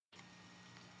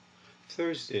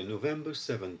Thursday, November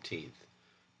 17th.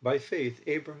 By faith,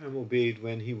 Abraham obeyed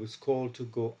when he was called to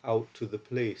go out to the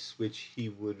place which he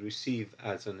would receive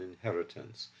as an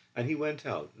inheritance. And he went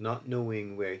out, not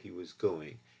knowing where he was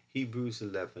going. Hebrews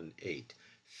 11:8.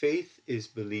 Faith is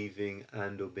believing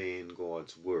and obeying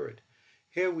God's word.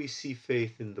 Here we see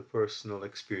faith in the personal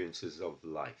experiences of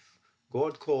life.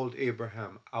 God called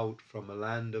Abraham out from a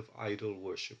land of idol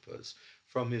worshippers,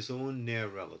 from his own near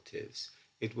relatives.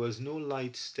 It was no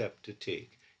light step to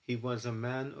take. He was a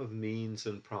man of means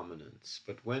and prominence,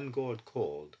 but when God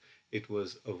called, it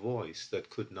was a voice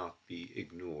that could not be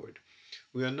ignored.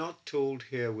 We are not told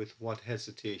here with what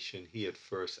hesitation he at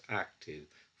first acted,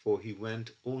 for he went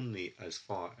only as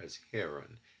far as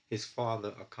Haran, his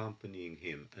father accompanying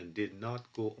him, and did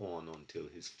not go on until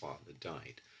his father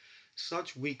died.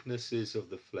 Such weaknesses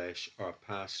of the flesh are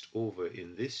passed over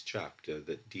in this chapter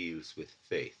that deals with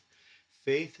faith.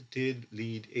 Faith did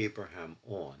lead Abraham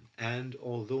on, and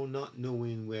although not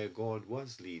knowing where God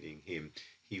was leading him,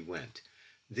 he went.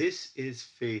 This is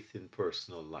faith in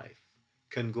personal life.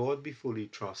 Can God be fully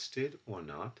trusted or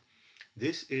not?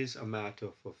 This is a matter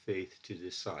for faith to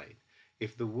decide.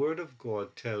 If the Word of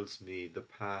God tells me the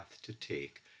path to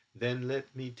take, then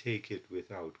let me take it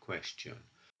without question.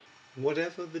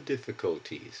 Whatever the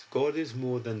difficulties, God is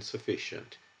more than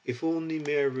sufficient. If only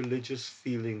mere religious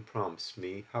feeling prompts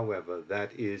me, however,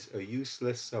 that is a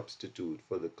useless substitute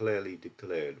for the clearly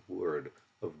declared Word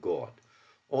of God.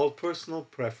 All personal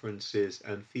preferences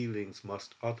and feelings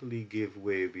must utterly give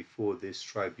way before this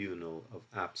tribunal of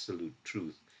absolute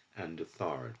truth and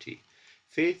authority.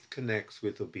 Faith connects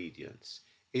with obedience.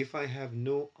 If I have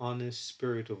no honest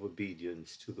spirit of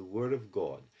obedience to the Word of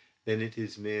God, then it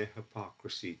is mere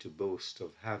hypocrisy to boast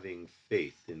of having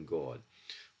faith in God.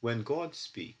 When God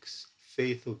speaks,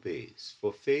 faith obeys,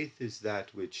 for faith is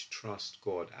that which trusts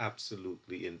God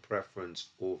absolutely in preference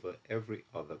over every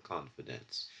other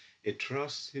confidence. It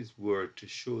trusts His word to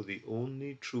show the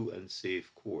only true and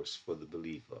safe course for the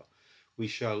believer. We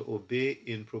shall obey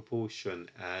in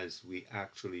proportion as we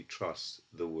actually trust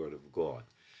the word of God.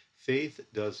 Faith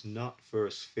does not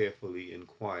first fearfully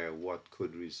inquire what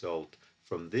could result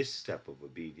from this step of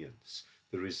obedience.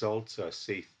 The results are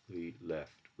safely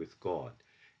left with God.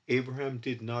 Abraham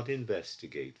did not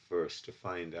investigate first to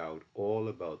find out all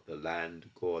about the land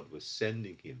God was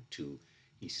sending him to.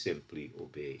 He simply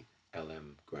obeyed.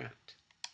 L.M. Grant.